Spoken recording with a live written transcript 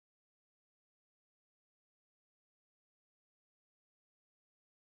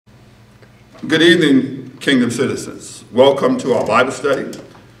Good evening, Kingdom citizens. Welcome to our Bible study.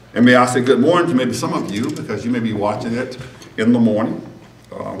 And may I say good morning to maybe some of you, because you may be watching it in the morning.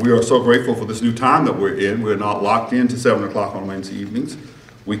 We are so grateful for this new time that we're in. We're not locked into 7 o'clock on Wednesday evenings.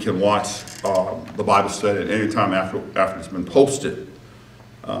 We can watch the Bible study at any time after it's been posted.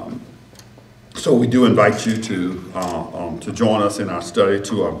 So we do invite you to join us in our study,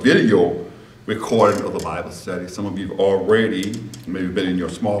 to our video recording of the Bible study. Some of you have already maybe been in your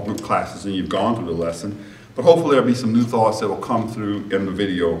small group classes and you've gone through the lesson, but hopefully there'll be some new thoughts that will come through in the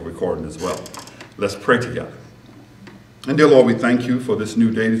video recording as well. Let's pray together. And dear Lord, we thank you for this new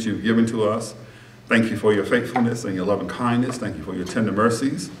day that you've given to us. Thank you for your faithfulness and your loving kindness. Thank you for your tender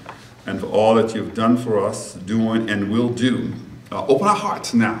mercies and for all that you've done for us, doing and will do. Open our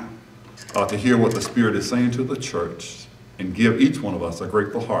hearts now to hear what the Spirit is saying to the church, and give each one of us a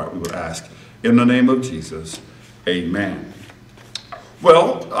grateful heart, we would ask. In the name of Jesus, amen.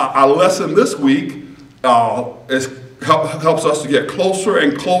 Well, our lesson this week helps us to get closer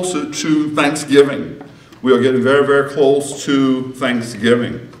and closer to Thanksgiving. We are getting very, very close to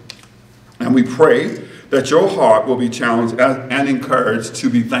Thanksgiving. And we pray that your heart will be challenged and encouraged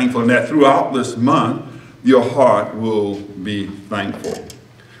to be thankful, and that throughout this month, your heart will be thankful.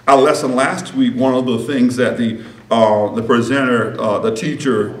 Our lesson last week, one of the things that the presenter, the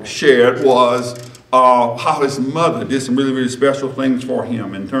teacher, shared was how his mother did some really, really special things for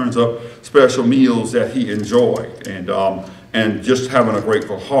him in terms of special meals that he enjoyed, and just having a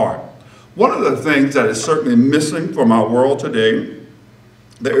grateful heart. One of the things that is certainly missing from our world today,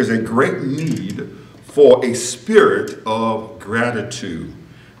 there is a great need for a spirit of gratitude.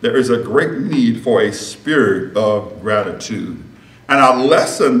 There is a great need for a spirit of gratitude. And our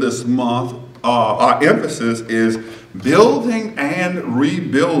lesson this month, our emphasis is building and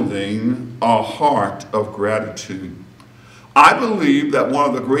rebuilding a heart of gratitude. I believe that one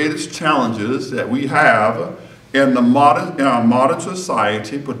of the greatest challenges that we have in our modern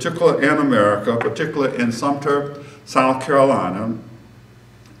society, particularly in America, particularly in Sumter, South Carolina,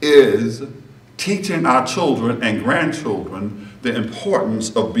 is teaching our children and grandchildren the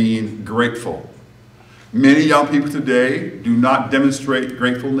importance of being grateful. Many young people today do not demonstrate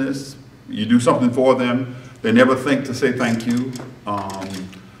gratefulness. You do something for them, they never think to say thank you. I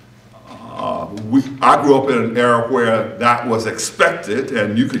grew up in an era where that was expected,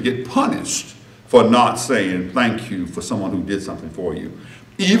 and you could get punished for not saying thank you for someone who did something for you.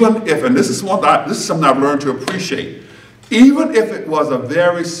 Even if, and this is something I've learned to appreciate, even if it was a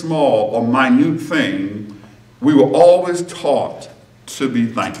very small or minute thing, we were always taught to be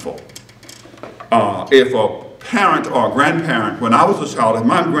thankful. If a parent or a grandparent, when I was a child, if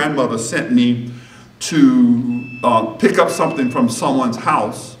my grandmother sent me to pick up something from someone's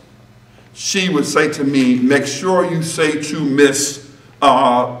house, she would say to me, make sure you say to Miss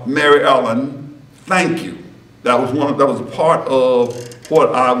Mary Ellen, thank you. That was a part of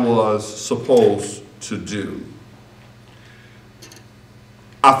what I was supposed to do.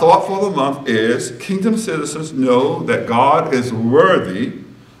 Our thought for the month is, Kingdom citizens know that God is worthy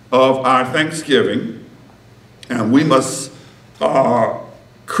of our thanksgiving, and we must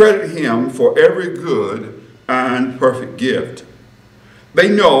credit him for every good and perfect gift. They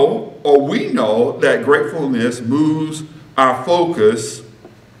know, or we know, that gratefulness moves our focus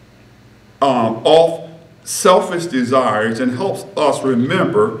off selfish desires and helps us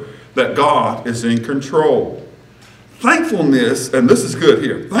remember that God is in control. Thankfulness, and this is good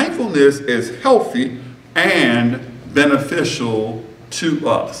here, thankfulness is healthy and beneficial to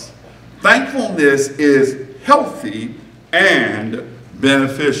us. Thankfulness is healthy and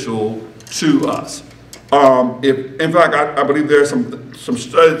beneficial to us. In fact, I believe there are some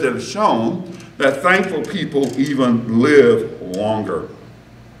studies that have shown that thankful people even live longer.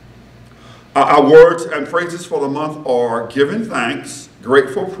 Our words and phrases for the month are giving thanks,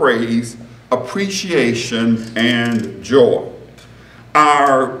 grateful praise, appreciation, and joy.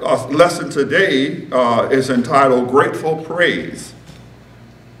 Our lesson today is entitled Grateful Praise.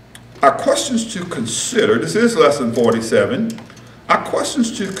 Our questions to consider, this is lesson 47. Our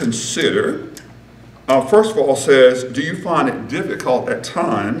questions to consider, first of all, says, do you find it difficult at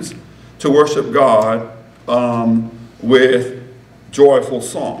times to worship God with joyful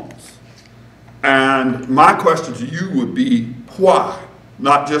songs? And my question to you would be, why?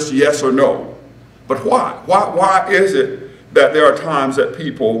 Not just yes or no, but why? Why is it that there are times that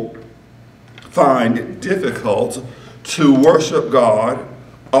people find it difficult to worship God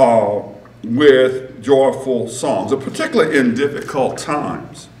with joyful songs, particularly in difficult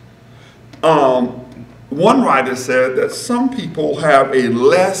times? One writer said that some people have a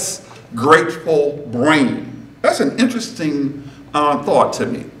less grateful brain. That's an interesting thought to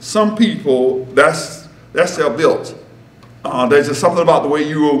me. Some people, that's their built. There's just something about the way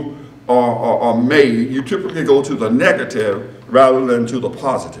you are made. You typically go to the negative rather than to the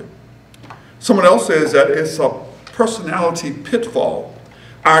positive. Someone else says that it's a personality pitfall.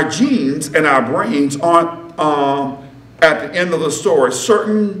 Our genes and our brains aren't at the end of the story.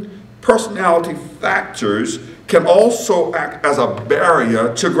 Certain personality factors can also act as a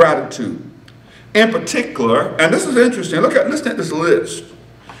barrier to gratitude. In particular, and this is interesting, listen at this list.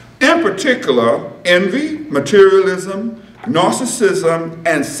 In particular, envy, materialism, narcissism,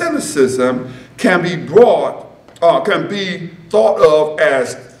 and cynicism can be thought of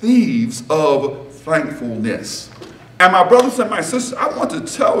as thieves of thankfulness. And my brothers and my sisters, I want to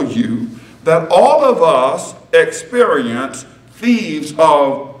tell you that all of us experience thieves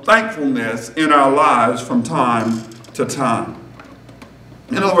of thankfulness in our lives from time to time.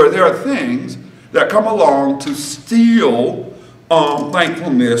 In other words, there are things that come along to steal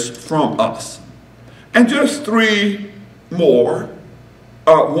thankfulness from us. And just three more.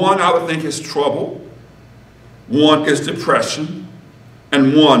 One I would think is trouble. One is depression.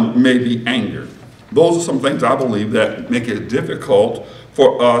 And one may be anger. Those are some things I believe that make it difficult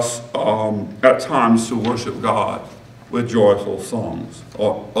for us at times to worship God with joyful songs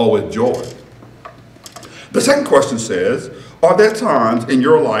or with joy. The second question says, are there times in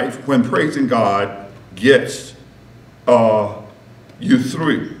your life when praising God gets you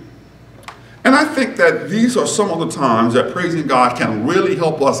through? And I think that these are some of the times that praising God can really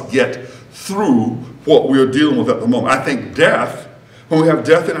help us get through what we're dealing with at the moment. I think death, when we have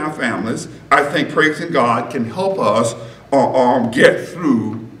death in our families, I think praising God can help us get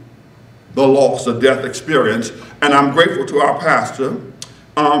through the loss of death experience. And I'm grateful to our pastor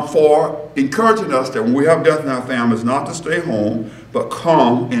for encouraging us that when we have death in our families, not to stay home, but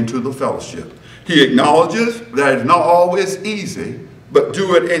come into the fellowship. He acknowledges that it's not always easy, but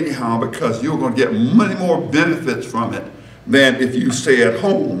do it anyhow, because you're going to get many more benefits from it than if you stay at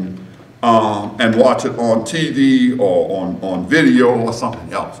home and watch it on TV or on video or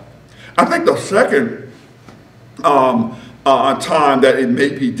something else. I think the second time that it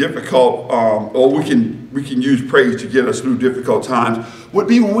may be difficult, or we can use praise to get us through difficult times, would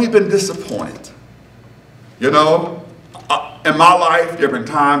be when we've been disappointed. You know, in my life, there have been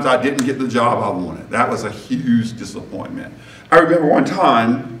times I didn't get the job I wanted. That was a huge disappointment. I remember one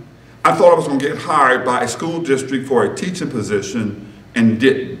time, I thought I was going to get hired by a school district for a teaching position and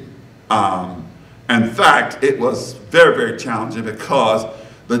didn't. In fact, it was very, very challenging because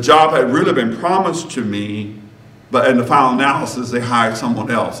the job had really been promised to me, but in the final analysis, they hired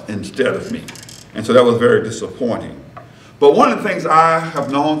someone else instead of me. And so that was very disappointing. But one of the things I have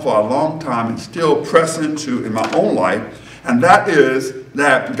known for a long time and still press into in my own life, and that is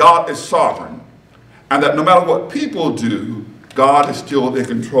that God is sovereign, and that no matter what people do, God is still in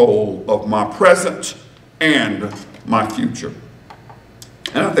control of my present and my future.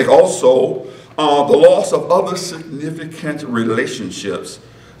 And I think also the loss of other significant relationships.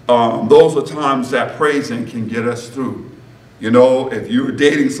 Those are times that praising can get us through. You know, if you're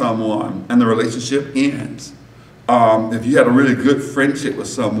dating someone and the relationship ends, if you had a really good friendship with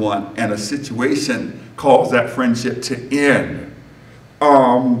someone and a situation caused that friendship to end,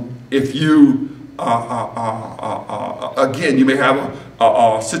 if you, again, you may have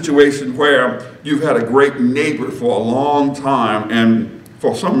a situation where you've had a great neighbor for a long time, and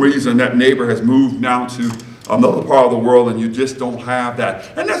for some reason that neighbor has moved now to another part of the world and you just don't have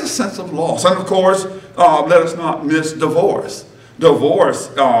that. And there's a sense of loss. And of course, let us not miss divorce. Divorce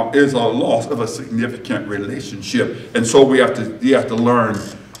is a loss of a significant relationship. And so you have to learn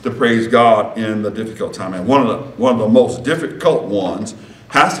to praise God in the difficult time. And one of the most difficult ones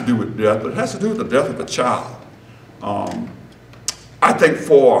has to do with death, but it has to do with the death of a child. I think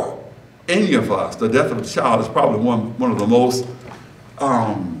for any of us, the death of a child is probably one of the most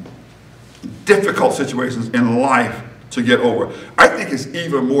difficult situations in life to get over. I think it's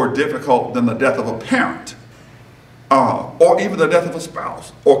even more difficult than the death of a parent, or even the death of a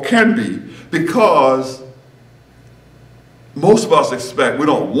spouse, or can be, because most of us expect, we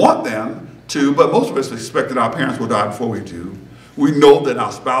don't want them to, but most of us expect that our parents will die before we do. We know that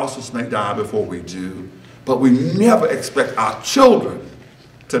our spouses may die before we do, but we never expect our children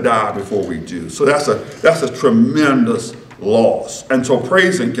to die before we do. So that's a tremendous loss. And so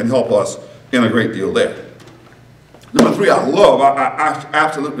praising can help us in a great deal there. Number three, I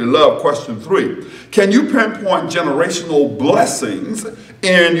absolutely love question 3. Can you pinpoint generational blessings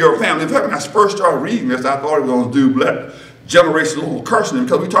in your family? In fact, when I first started reading this, I thought it was going to do generational cursing,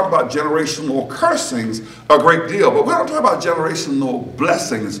 because we talk about generational cursings a great deal, but we don't talk about generational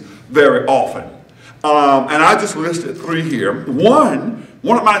blessings very often. And I just listed 3 here. One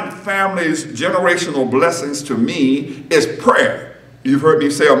of my family's generational blessings to me is prayer. You've heard me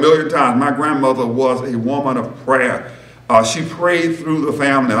say a million times, my grandmother was a woman of prayer. She prayed through the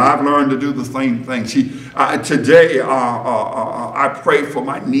family, and I've learned to do the same thing. Today, I pray for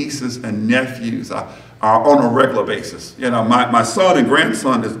my nieces and nephews on a regular basis. You know, my son and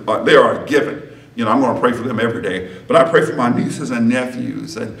grandson, they are a given. You know, I'm going to pray for them every day. But I pray for my nieces and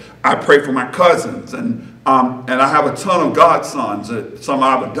nephews, and I pray for my cousins, and I have a ton of godsons. Some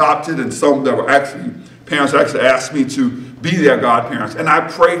I've adopted, and some that were parents actually asked me to be their godparents, and I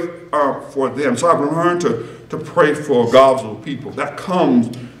pray for them. So I've learned to pray for God's little people. That comes,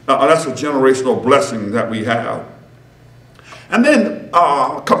 that's a generational blessing that we have. And then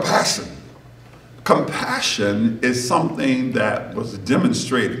compassion. Compassion is something that was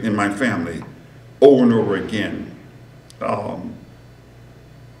demonstrated in my family over and over again. I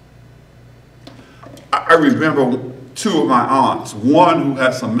remember 2 of my aunts, one who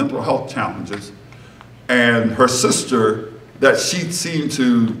had some mental health challenges, and her sister that she seemed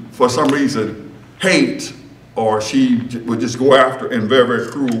to, for some reason, hate, or she would just go after in very, very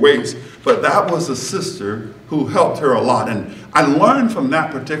cruel ways. But that was a sister who helped her a lot. And I learned from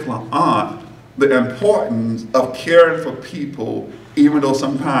that particular aunt the importance of caring for people, even though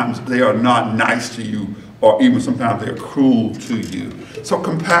sometimes they are not nice to you, or even sometimes they're cruel to you. So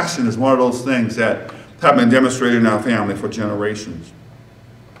compassion is one of those things that have been demonstrated in our family for generations.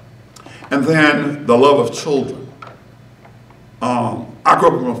 And then the love of children. I grew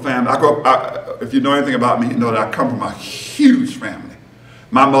up in a family. If you know anything about me, you know that I come from a huge family.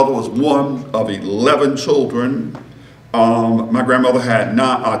 My mother was one of 11 children. My grandmother had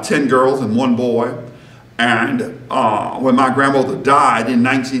 10 girls and 1 boy. And when my grandmother died in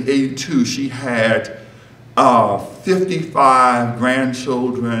 1982, she had 55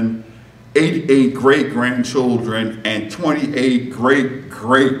 grandchildren, 88 great-grandchildren, and 28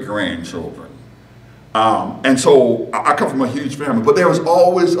 great-great-grandchildren. And so I come from a huge family, but there was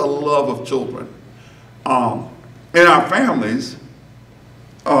always a love of children. In our families,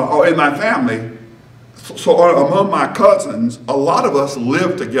 or in my family, so among my cousins, a lot of us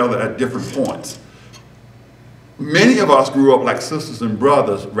lived together at different points. Many of us grew up like sisters and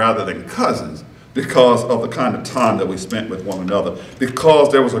brothers rather than cousins because of the kind of time that we spent with one another, because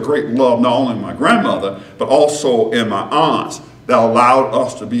there was a great love not only in my grandmother, but also in my aunts, that allowed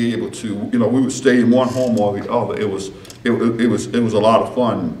us to be able to, you know, we would stay in one home or the other. It was a lot of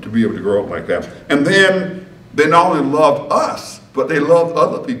fun to be able to grow up like that. And then they not only loved us, but they loved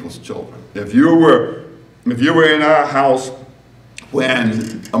other people's children. If you were in our house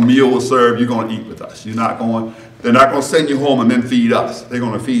when a meal was served, you're going to eat with us. They're not going to send you home and then feed us. They're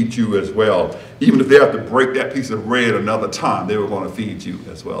going to feed you as well. Even if they have to break that piece of bread another time, they were going to feed you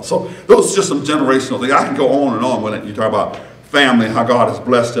as well. So those are just some generational things. I can go on and on with it. You talk about family, how God has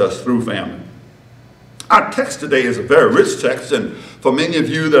blessed us through family. Our text today is a very rich text, and for many of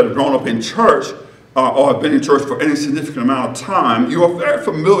you that have grown up in church or have been in church for any significant amount of time, you are very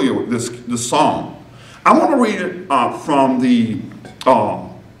familiar with this psalm. I want to read it from the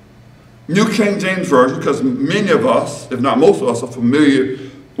New King James Version, because many of us, if not most of us, are familiar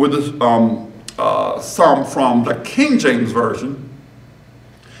with this psalm from the King James Version,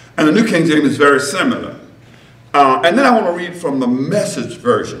 and the New King James is very similar. And then I want to read from the Message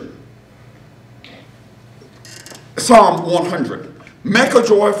version. Psalm 100. Make a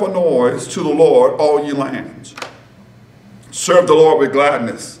joyful noise to the Lord, all ye lands. Serve the Lord with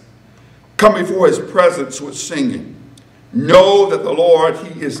gladness. Come before his presence with singing. Know that the Lord,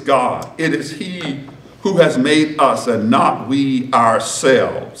 he is God. It is he who has made us and not we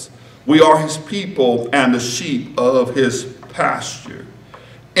ourselves. We are his people and the sheep of his pasture.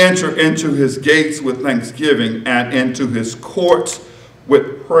 Enter into his gates with thanksgiving and into his courts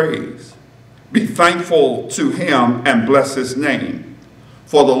with praise. Be thankful to him and bless his name.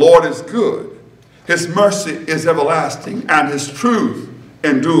 For the Lord is good. His mercy is everlasting, and his truth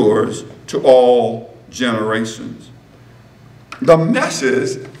endures to all generations. The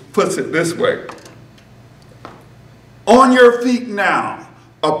Message puts it this way. On your feet now,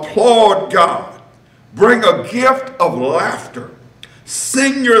 applaud God. Bring a gift of laughter.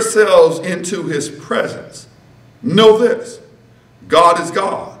 Sing yourselves into his presence. Know this, God is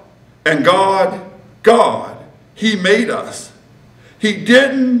God, and God, he made us. We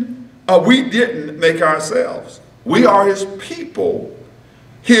didn't make ourselves. We are his people,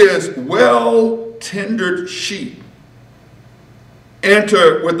 his well-tendered sheep.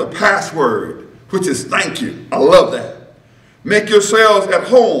 Enter with the password, which is thank you. I love that. Make yourselves at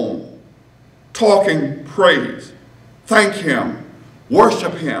home, talking praise. Thank him.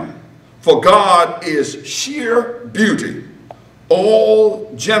 Worship him. For God is sheer beauty,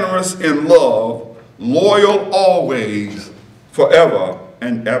 all generous in love, loyal always, forever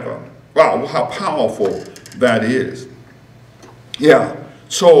and ever. Wow, how powerful that is. Yeah,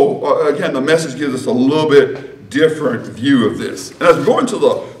 so again, the message gives us a little bit different view of this. And as we go into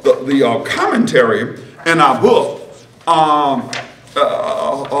the commentary in our book,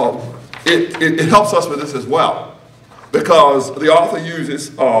 it helps us with this as well, because the author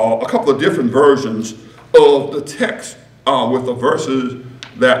uses a couple of different versions of the text with the verses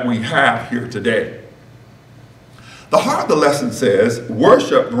that we have here today. The heart of the lesson says,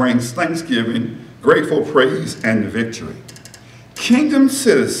 worship brings thanksgiving, grateful praise, and victory. Kingdom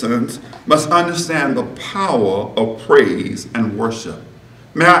citizens must understand the power of praise and worship.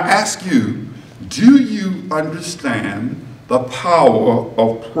 May I ask you, do you understand the power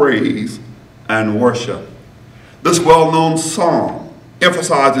of praise and worship? This well-known psalm,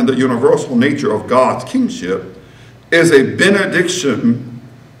 emphasizing the universal nature of God's kingship, is a benediction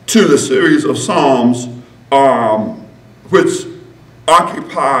to the series of psalms which are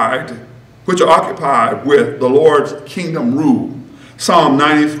occupied with the Lord's kingdom rule. Psalm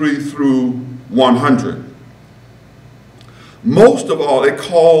 93 through 100. Most of all, it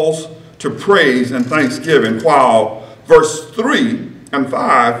calls to praise and thanksgiving, while verse 3 and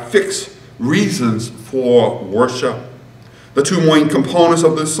 5 fix reasons for worship. The two main components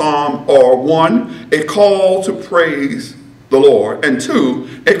of this psalm are, one, a call to praise the Lord, and two,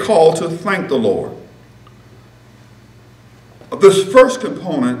 a call to thank the Lord. This first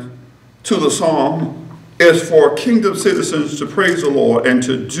component to the psalm is for kingdom citizens to praise the Lord and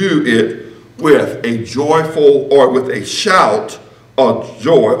to do it with a joyful, or with a shout of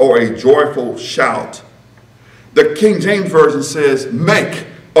joy, or a joyful shout. The King James Version says, make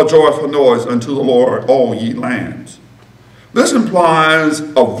a joyful noise unto the Lord, all ye lands. This implies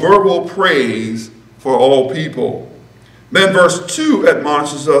a verbal praise for all people. Then verse 2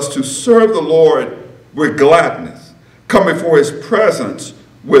 admonishes us to serve the Lord with gladness, come before his presence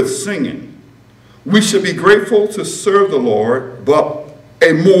with singing. We should be grateful to serve the Lord, but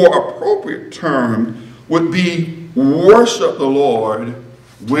a more appropriate term would be worship the Lord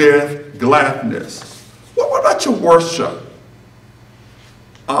with gladness. What about your worship?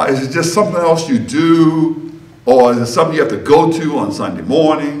 Is it just something else you do? Or is it something you have to go to on Sunday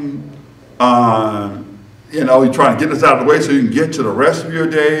morning? You're trying to get this out of the way so you can get to the rest of your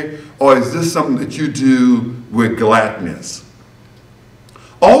day? Or is this something that you do with gladness?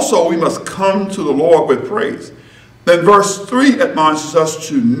 Also, we must come to the Lord with praise. Then verse 3 admonishes us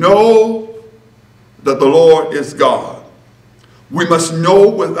to know that the Lord is God. We must know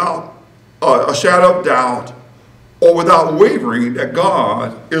without a shadow of doubt or without wavering that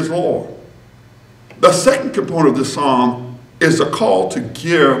God is Lord. The second component of this psalm is a call to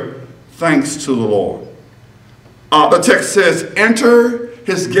give thanks to the Lord. The text says, enter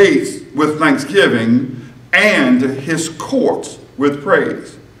his gates with thanksgiving and his courts with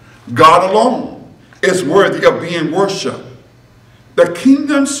praise. God alone is worthy of being worshiped. The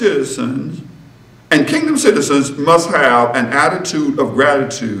kingdom citizens must have an attitude of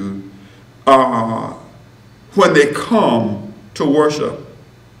gratitude when they come to worship.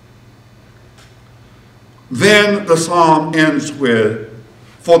 Then the psalm ends with,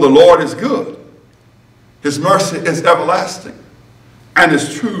 for the Lord is good, his mercy is everlasting, and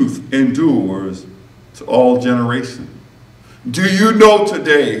his truth endures to all generations. Do you know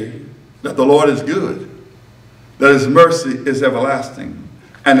today that the Lord is good, that his mercy is everlasting,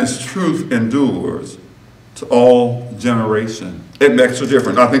 and his truth endures to all generations? It makes a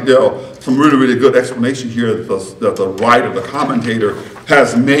difference. I think there are some really, really good explanations here that the writer, the commentator,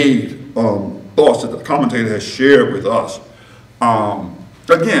 has made, thoughts that the commentator has shared with us.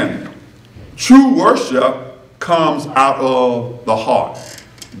 Again, true worship comes out of the heart.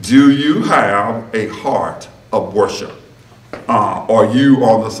 Do you have a heart of worship? Are you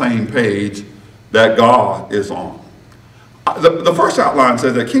on the same page that God is on? The first outline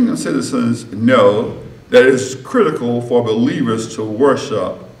says that kingdom citizens know that it is critical for believers to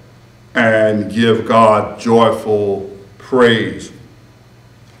worship and give God joyful praise.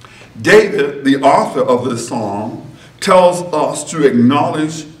 David, the author of this psalm, tells us to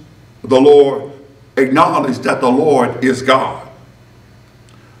acknowledge that the Lord is God.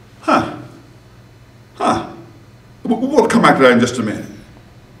 We'll come back to that in just a minute.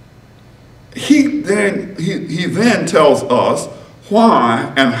 He then tells us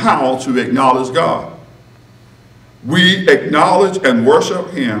why and how to acknowledge God. We acknowledge and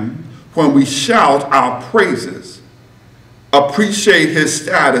worship him when we shout our praises, appreciate his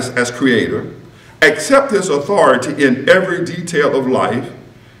status as creator, accept his authority in every detail of life,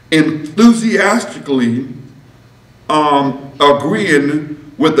 enthusiastically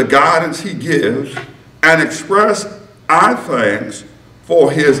agreeing with the guidance he gives, and express our thanks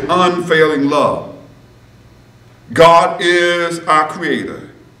for his unfailing love. God is our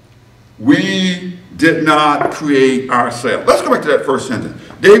creator. We did not create ourselves. Let's go back to that first sentence.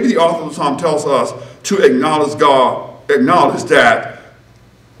 David, the author of the Psalm, tells us to acknowledge that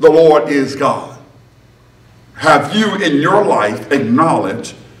the Lord is God. Have you in your life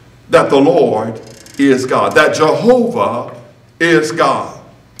acknowledged that the Lord is God, that Jehovah is God?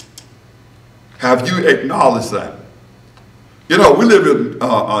 Have you acknowledged that? You know, we live in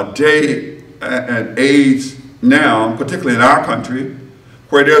a day and age now, particularly in our country,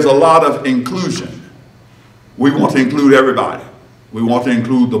 where there's a lot of inclusion. We want to include everybody. We want to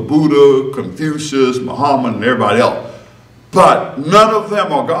include the Buddha, Confucius, Muhammad, and everybody else. But none of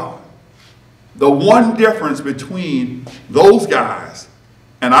them are God. The one difference between those guys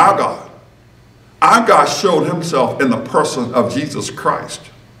and our God showed himself in the person of Jesus Christ.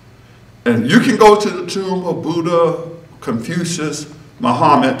 And you can go to the tomb of Buddha, Confucius,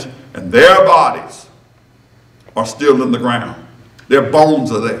 Muhammad, and their bodies are still in the ground. Their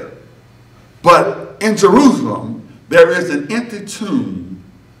bones are there. But in Jerusalem, there is an empty tomb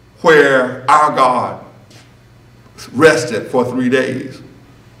where our God rested for 3 days.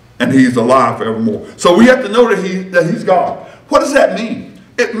 And he's alive forevermore. So we have to know that he's God. What does that mean?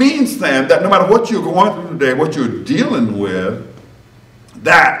 It means then that no matter what you're going through today, what you're dealing with,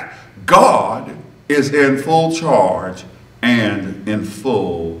 that God is in full charge and in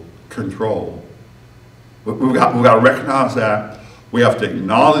full control. We've got to recognize that. We have to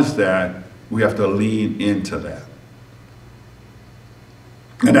acknowledge that. We have to lean into that.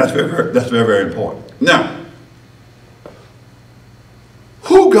 And that's very, very important. Now,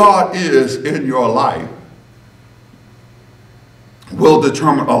 who God is in your life will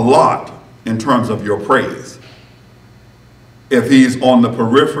determine a lot in terms of your praise. If he's on the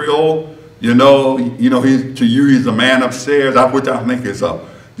peripheral, to you he's the man upstairs, which I think is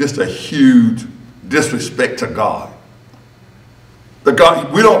just a huge disrespect to God. The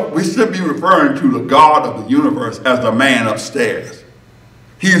God we shouldn't be referring to the God of the universe as the man upstairs.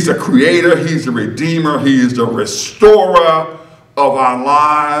 He's the creator, he's the redeemer, he is the restorer of our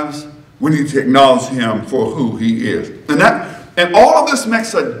lives. We need to acknowledge him for who he is. And all of this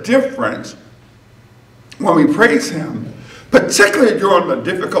makes a difference when we praise him, particularly during the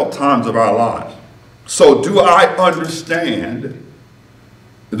difficult times of our lives. So do I understand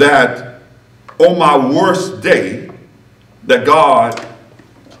that on my worst day, that God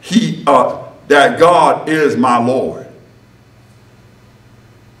is my Lord?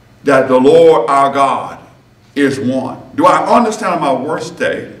 That the Lord our God is one. Do I understand on my worst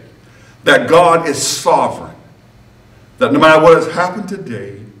day that God is sovereign? That no matter what has happened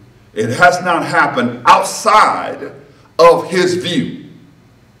today, it has not happened outside of his view.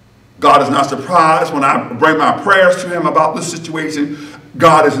 God is not surprised when I bring my prayers to him about this situation.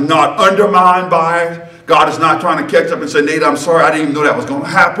 God is not undermined by it. God is not trying to catch up and say, Nate, I'm sorry, I didn't even know that was going to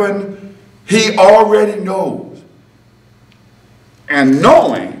happen. He already knows. And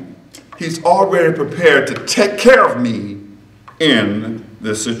knowing, he's already prepared to take care of me in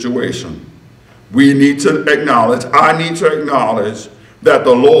this situation. We need to acknowledge, I need to acknowledge that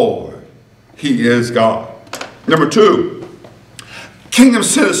the Lord, he is God. Number two, kingdom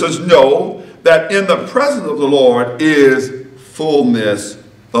citizens know that in the presence of the Lord is fullness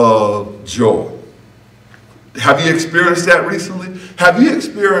of joy. Have you experienced that recently? Have you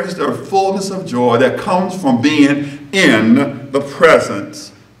experienced the fullness of joy that comes from being in the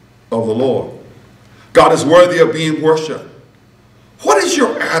presence of the Lord? God is worthy of being worshiped. What is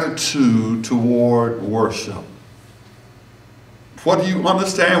your attitude toward worship? What do you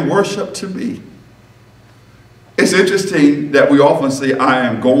understand worship to be? It's interesting that we often say, I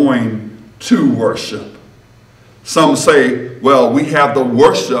am going to worship. Some say, well, we have the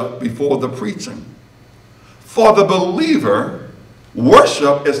worship before the preaching. For the believer,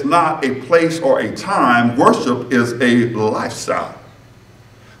 worship is not a place or a time. Worship is a lifestyle.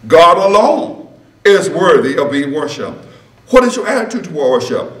 God alone is worthy of being worshiped. What is your attitude toward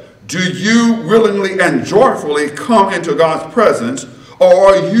worship? Do you willingly and joyfully come into God's presence, or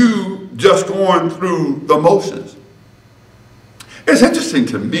are you just going through the motions? It's interesting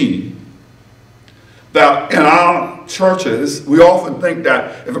to me that in our churches, we often think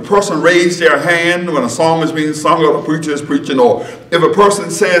that if a person raised their hand when a song is being sung or the preacher is preaching, or if a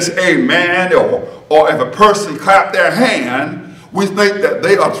person says amen, or if a person clapped their hand, we think that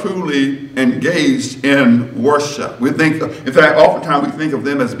they are truly engaged in worship. We think, in fact, oftentimes we think of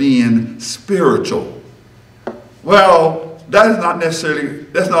them as being spiritual. Well, that's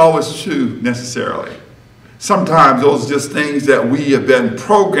not always true necessarily. Sometimes those are just things that we have been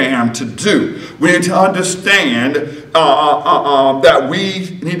programmed to do. We need to understand that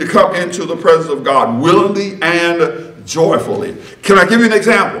we need to come into the presence of God willingly and joyfully. Can I give you an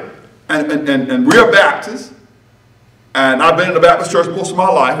example? And we're Baptists, and I've been in the Baptist church most of my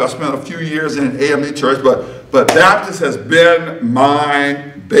life. I spent a few years in AME church, but Baptist has been my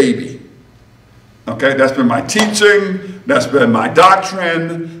baby. Okay, that's been my teaching. That's been my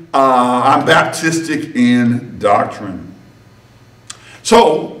doctrine. I'm Baptistic in doctrine.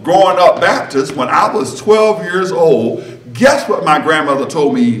 So, growing up Baptist, when I was 12 years old, guess what my grandmother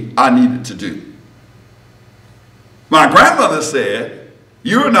told me I needed to do? My grandmother said,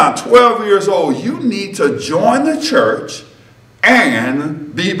 you're not 12 years old. You need to join the church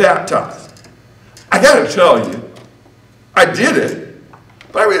and be baptized. I got to tell you, I did it,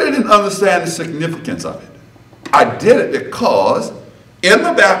 but I really didn't understand the significance of it. I did it because in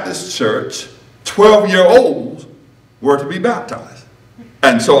the Baptist church, 12-year-olds were to be baptized.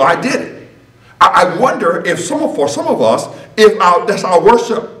 And so I did it. I wonder if for some of us, that's our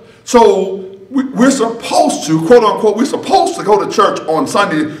worship. So we're supposed to, quote unquote, we're supposed to go to church on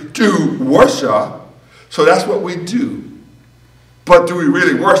Sunday to worship. So that's what we do. But do we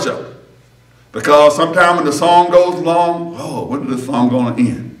really worship? Because sometimes when the song goes long, oh, when is the song going to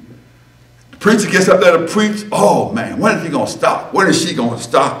end? Preacher gets up there to preach. Oh, man, when is he going to stop? When is she going to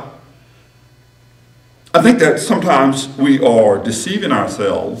stop? I think that sometimes we are deceiving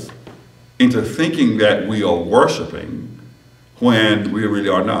ourselves into thinking that we are worshiping when we really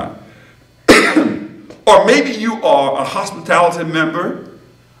are not. Or maybe you are a hospitality member,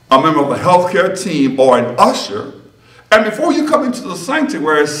 a member of a healthcare team, or an usher, and before you come into the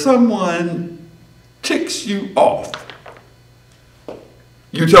sanctuary, someone ticks you off.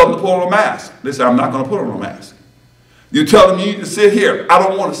 You tell them to put on a mask. They say, I'm not going to put on a mask. You tell them you need to sit here. I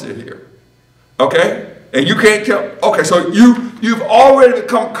don't want to sit here. Okay? And you can't tell. Okay, so you've already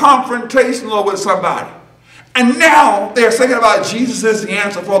become confrontational with somebody. And now they're thinking about Jesus is the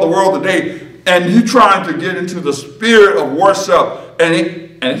answer for the world today. And you're trying to get into the spirit of worship. And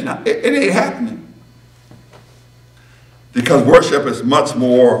it ain't happening. Because worship is much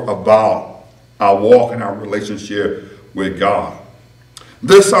more about our walk and our relationship with God.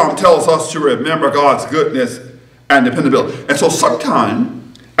 This psalm tells us to remember God's goodness and dependability. And so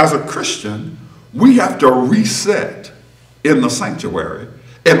sometimes, as a Christian, we have to reset in the sanctuary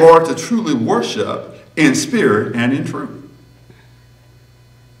in order to truly worship in spirit and in truth.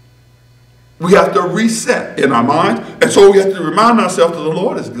 We have to reset in our minds. And so we have to remind ourselves that the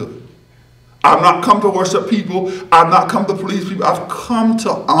Lord is good. I've not come to worship people. I've not come to please people. I've come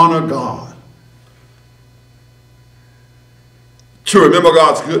to honor God. To remember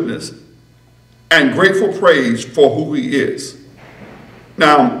God's goodness and grateful praise for who he is.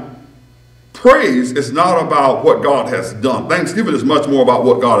 Now, praise is not about what God has done. Thanksgiving is much more about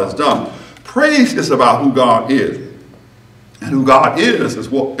what God has done. Praise is about who God is. And who God is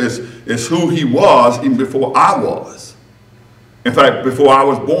who he was even before I was. In fact, before I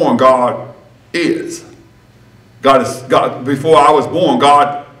was born, God is. God, before I was born,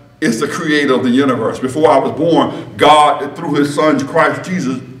 God is the creator of the universe. Before I was born, God, through his son, Christ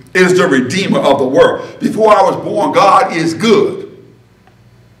Jesus, is the redeemer of the world. Before I was born, God is good.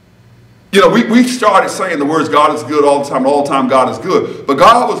 You know, we started saying the words God is good all the time God is good. But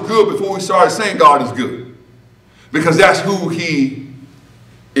God was good before we started saying God is good. Because that's who he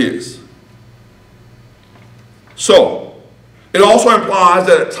is. So, it also implies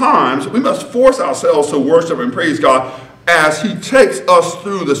that at times we must force ourselves to worship and praise God as he takes us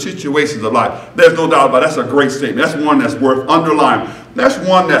through the situations of life. There's no doubt about it. That's a great statement. That's one that's worth underlining. That's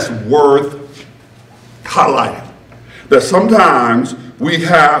one that's worth highlighting. That sometimes we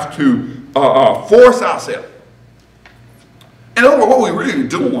have to force ourselves. In other words, what we're really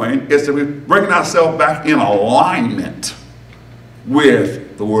doing is that we're bringing ourselves back in alignment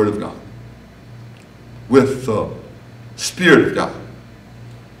with the Word of God, with the Spirit of God.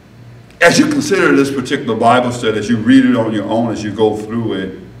 As you consider this particular Bible study, as you read it on your own, as you go through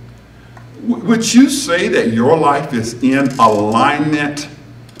it, would you say that your life is in alignment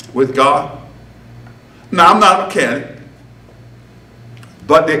with God? Now, I'm not a mechanic,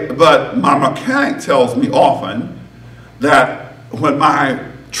 but my mechanic tells me often that when my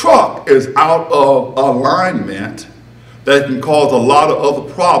truck is out of alignment, that can cause a lot of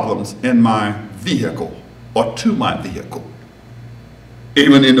other problems in my vehicle or to my vehicle,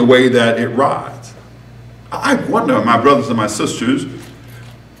 even in the way that it rides. I wonder, my brothers and my sisters,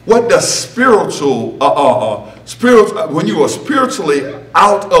 what does spiritual, when you are spiritually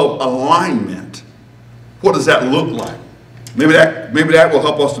out of alignment, what does that look like? Maybe that will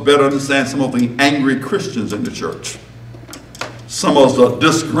help us to better understand some of the angry Christians in the church. Some of the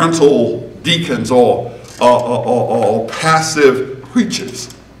disgruntled deacons or passive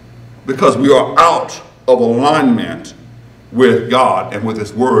preachers, because we are out of alignment with God and with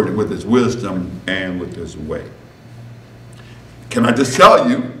His Word and with His wisdom and with His way. Can I just tell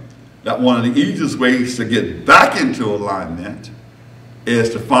you that one of the easiest ways to get back into alignment is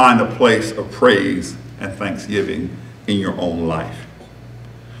to find a place of praise and thanksgiving in your own life.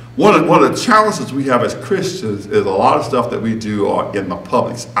 One of the challenges we have as Christians is a lot of stuff that we do are in the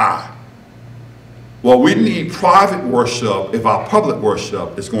public's eye. Well, we need private worship if our public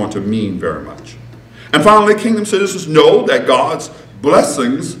worship is going to mean very much. And finally, kingdom citizens know that God's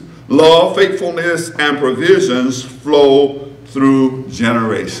blessings, love, faithfulness, and provisions flow through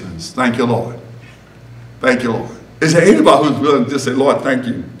generations. Thank you, Lord. Thank you, Lord. Is there anybody who's willing to just say, Lord, thank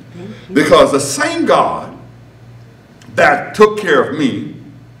you? Because the same God that took care of me,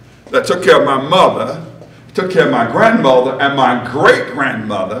 that took care of my mother, took care of my grandmother and my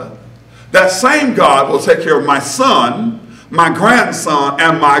great-grandmother, that same God will take care of my son, my grandson,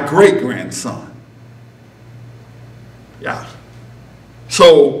 and my great-grandson. Yeah.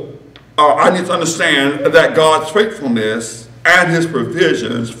 So I need to understand that God's faithfulness and His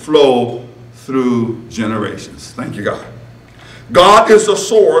provisions flow through generations. Thank you, God. God is the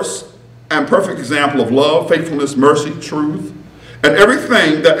source and perfect example of love, faithfulness, mercy, truth, and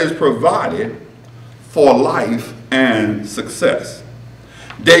everything that is provided for life and success.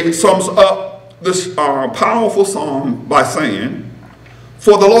 David sums up this powerful psalm by saying,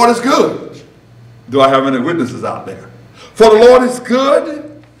 "For the Lord is good." Do I have any witnesses out there? For the Lord is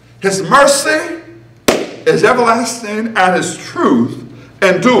good, His mercy is everlasting, and His truth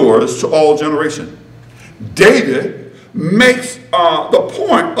endures to all generations. David makes the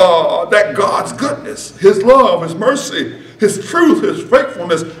point that God's goodness, His love, His mercy, His truth, His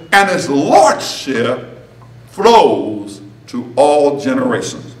faithfulness, and His lordship flows to all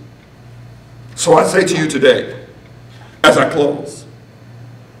generations. So I say to you today, as I close,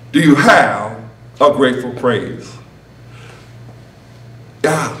 do you have a grateful praise?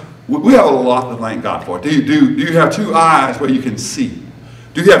 Yeah, we have a lot to thank God for. Do you have two eyes where you can see?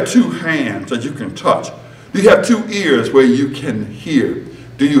 Do you have two hands that you can touch? Do you have two ears where you can hear?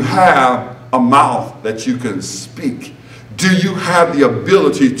 Do you have a mouth that you can speak? Do you have the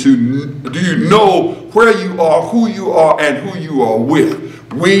ability to, do you know where you are, who you are, and who you are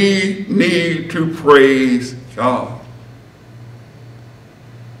with? We need to praise God.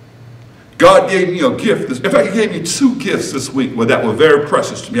 God gave me a gift. In fact, He gave me two gifts this week that were very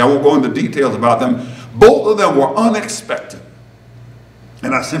precious to me. I won't go into details about them. Both of them were unexpected.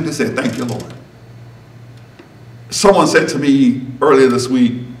 And I simply said, thank you, Lord. Someone said to me earlier this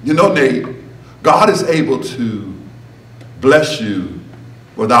week, you know, Nate, God is able to bless you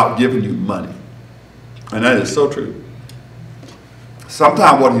without giving you money. And that is so true.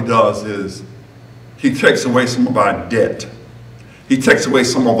 Sometimes what He does is He takes away some of our debt. He takes away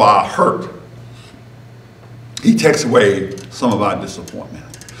some of our hurt. He takes away some of our disappointment.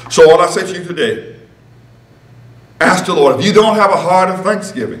 So what I say to you today, ask the Lord, if you don't have a heart of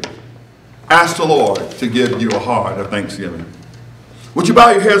thanksgiving, ask the Lord to give you a heart of thanksgiving. Would you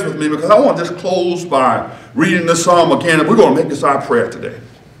bow your heads with me? Because I want to just close by reading this psalm again. And we're going to make this our prayer today.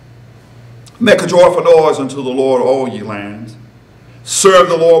 Make a joyful noise unto the Lord, all ye lands. Serve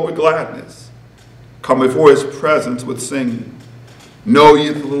the Lord with gladness. Come before His presence with singing. Know ye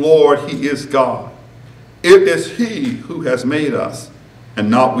that the Lord, He is God. It is He who has made us,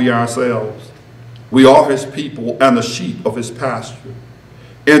 and not we ourselves. We are His people and the sheep of His pasture.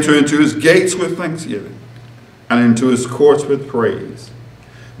 Enter into His gates with thanksgiving, and into His courts with praise.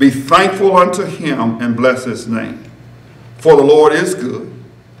 Be thankful unto Him, and bless His name. For the Lord is good.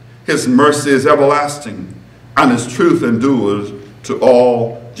 His mercy is everlasting, and His truth endures to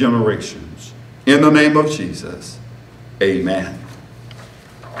all generations. In the name of Jesus, amen.